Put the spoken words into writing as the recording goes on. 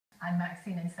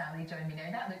Maxine and Sally join me now.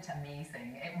 That looked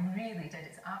amazing. It really did.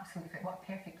 It's absolutely fit. What a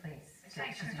perfect place to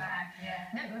do that. Yeah.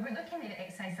 Now, we were looking at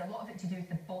exercise, a lot of it to do with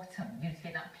the bottom. You know, to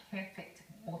get that perfect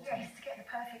bottom. Yes, to get the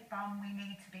perfect bum, we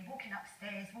need to be walking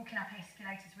upstairs, walking up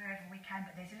escalators wherever we can,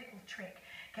 but there's a little trick.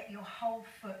 Get your whole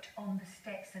foot on the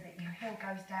steps so that your heel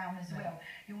goes down as well.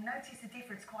 You'll notice the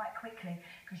difference quite quickly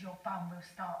because your bum will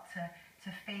start to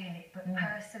feel it, but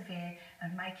persevere and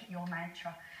make it your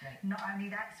mantra. Not only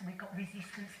that, so we've got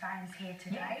resistance bands here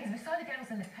today. Yeah, because we saw the girls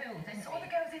in the pool, didn't we? Saw the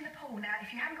girls in the pool. Now, if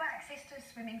you haven't got access to a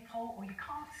swimming pool or you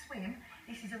can't swim,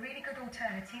 this is a really good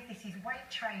alternative. This is weight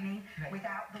training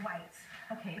without the weights.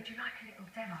 Okay. Would you like a little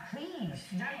demo? Please,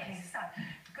 Yes. So,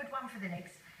 good one for the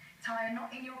legs. Tie a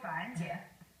knot in your band. Yeah.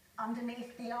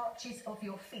 Underneath the arches of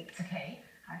your feet. Okay.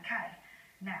 Okay.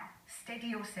 Now, steady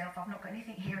yourself. I've not got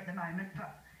anything here at the moment,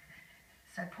 but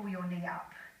so pull your knee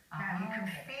up. Now you can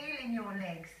feel in your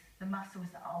legs the muscles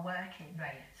that are working.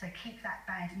 Right. So keep that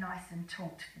band nice and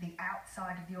taut for the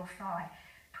outside of your thigh.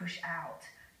 Push out,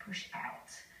 push out,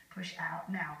 push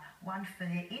out. Now, one for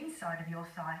the inside of your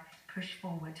thigh. Push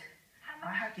forward.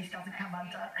 I hope this doesn't come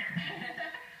undone.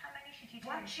 How many should you do?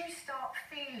 Once you start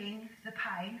feeling the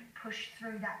pain, push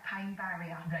through that pain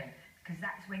barrier. Right. Because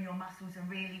that's when your muscles are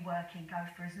really working. Go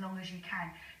for as long as you can.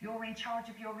 You're in charge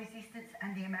of your resistance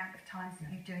and the amount of times that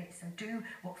you do it. So do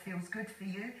what feels good for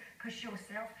you. Push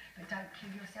yourself, but don't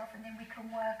kill yourself. And then we can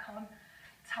work on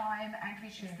time and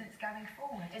resistance going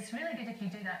forward. It's really good if you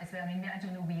do that as well. I mean, I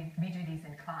don't know, we do these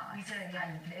in class. We do, yeah.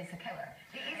 And it's a killer.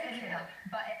 It is a killer.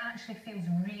 But it actually feels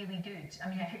really good.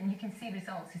 I mean, you can see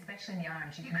results, especially in the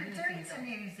arms. You can do it to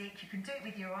music. You can do it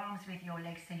with your arms, with your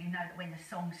legs, so you know that when the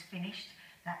song's finished,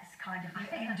 that's kind of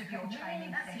the end of your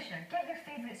training session. Get your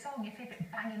favourite song, your favourite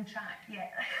banging track. Yeah.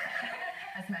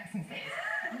 As Maxine says.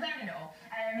 Learn it all.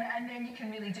 And then you can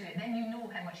really do it. Then you know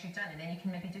how much you've done, and then you can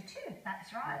maybe do 2.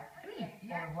 That's right. Or 3,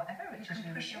 or whatever, which is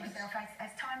really push good. yourself as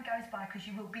time goes by, because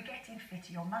you will be getting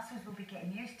fitter. Your muscles will be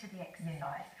getting used to the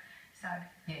exercise. So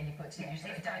yeah, you've got to use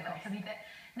it down off a wee bit.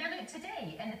 Now look,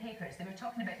 today in the papers they were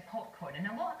talking about popcorn, and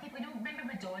a lot of people, you know, remember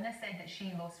Madonna said that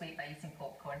she lost weight by eating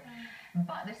popcorn,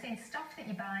 but they're saying stuff that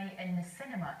you buy in the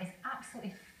cinema is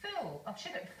absolutely full of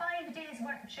sugar. 5 days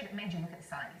worth of sugar. Mind you, look at the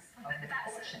size of the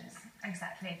portions.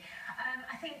 Exactly.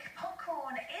 I think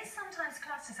popcorn is sometimes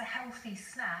classed as a healthy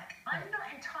snack. I'm not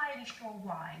entirely sure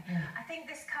why. I think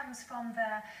this comes from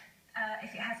the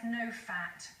if it has no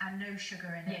fat and no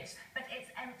sugar in it, but it's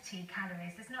empty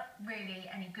calories. There's not really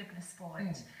any goodness for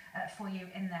it, for you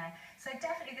in there. So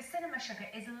definitely the cinema sugar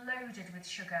is loaded with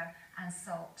sugar and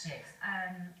salt. Yes.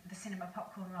 The cinema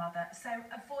popcorn rather. So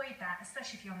avoid that,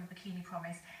 especially if you're on the Bikini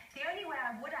Promise. The only way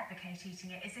I would advocate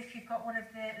eating it is if you've got one of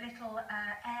the little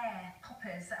air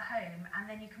poppers at home,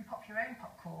 and then you can pop your own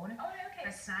popcorn for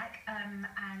a snack,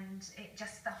 and it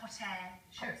just the hot air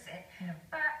pops it.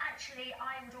 But actually,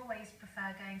 I would always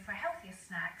prefer going for a healthier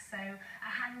snack. So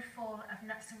a handful of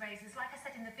nuts and raisins, like I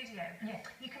said in the video.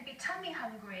 You can be tummy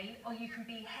hungry or you can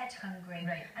be head hungry.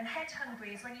 And head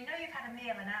hungry is when you know you've had a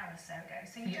meal an hour or so ago,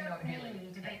 so you don't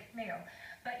need a big meal,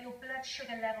 but your blood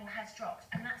sugar level has dropped,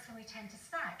 and that's when we tend to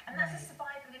snack. And that's a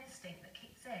survival instinct that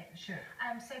kicks in.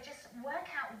 So just work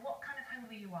out what kind of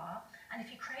hungry you are, and if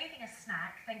you're craving a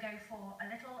snack, then go for a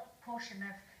little portion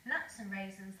of nuts and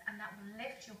raisins, and that will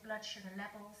lift your blood sugar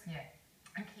levels.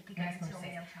 And keep you going until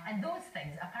meal time. And those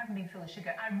things, apart from being full of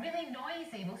sugar, are really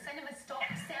noisy. Will cinemas stop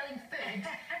selling food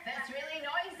that's really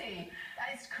noisy?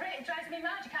 It's great. It drives me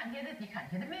mad. You can't hear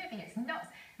the movie. It's nuts.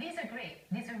 These are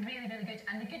great. These are really, really good.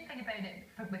 And the good thing about it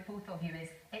with both of you is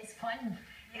it's fun.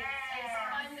 It's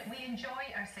fun. We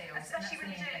enjoy ourselves. Especially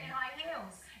when you do it in high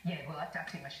heels. Yeah, well, I've got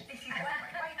to take my shit. This is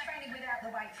weight training without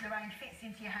the weights, Lorraine. Fits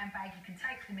into your handbag. You can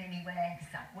take them anywhere.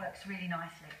 Works really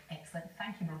nicely. Excellent.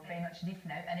 Thank you both very much indeed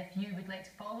for now. And if you would like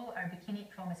to follow our Bikini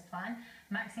Promise plan,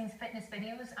 Maxine's fitness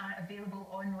videos are available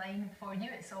online for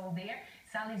you. It's all there.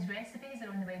 Sally's recipes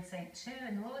are on the website too,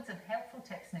 and loads of helpful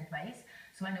tips and advice.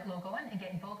 So why not log on and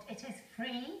get involved? It is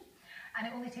free, and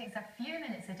it only takes a few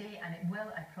minutes a day, and it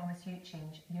will, I promise you,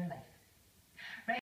 change your life.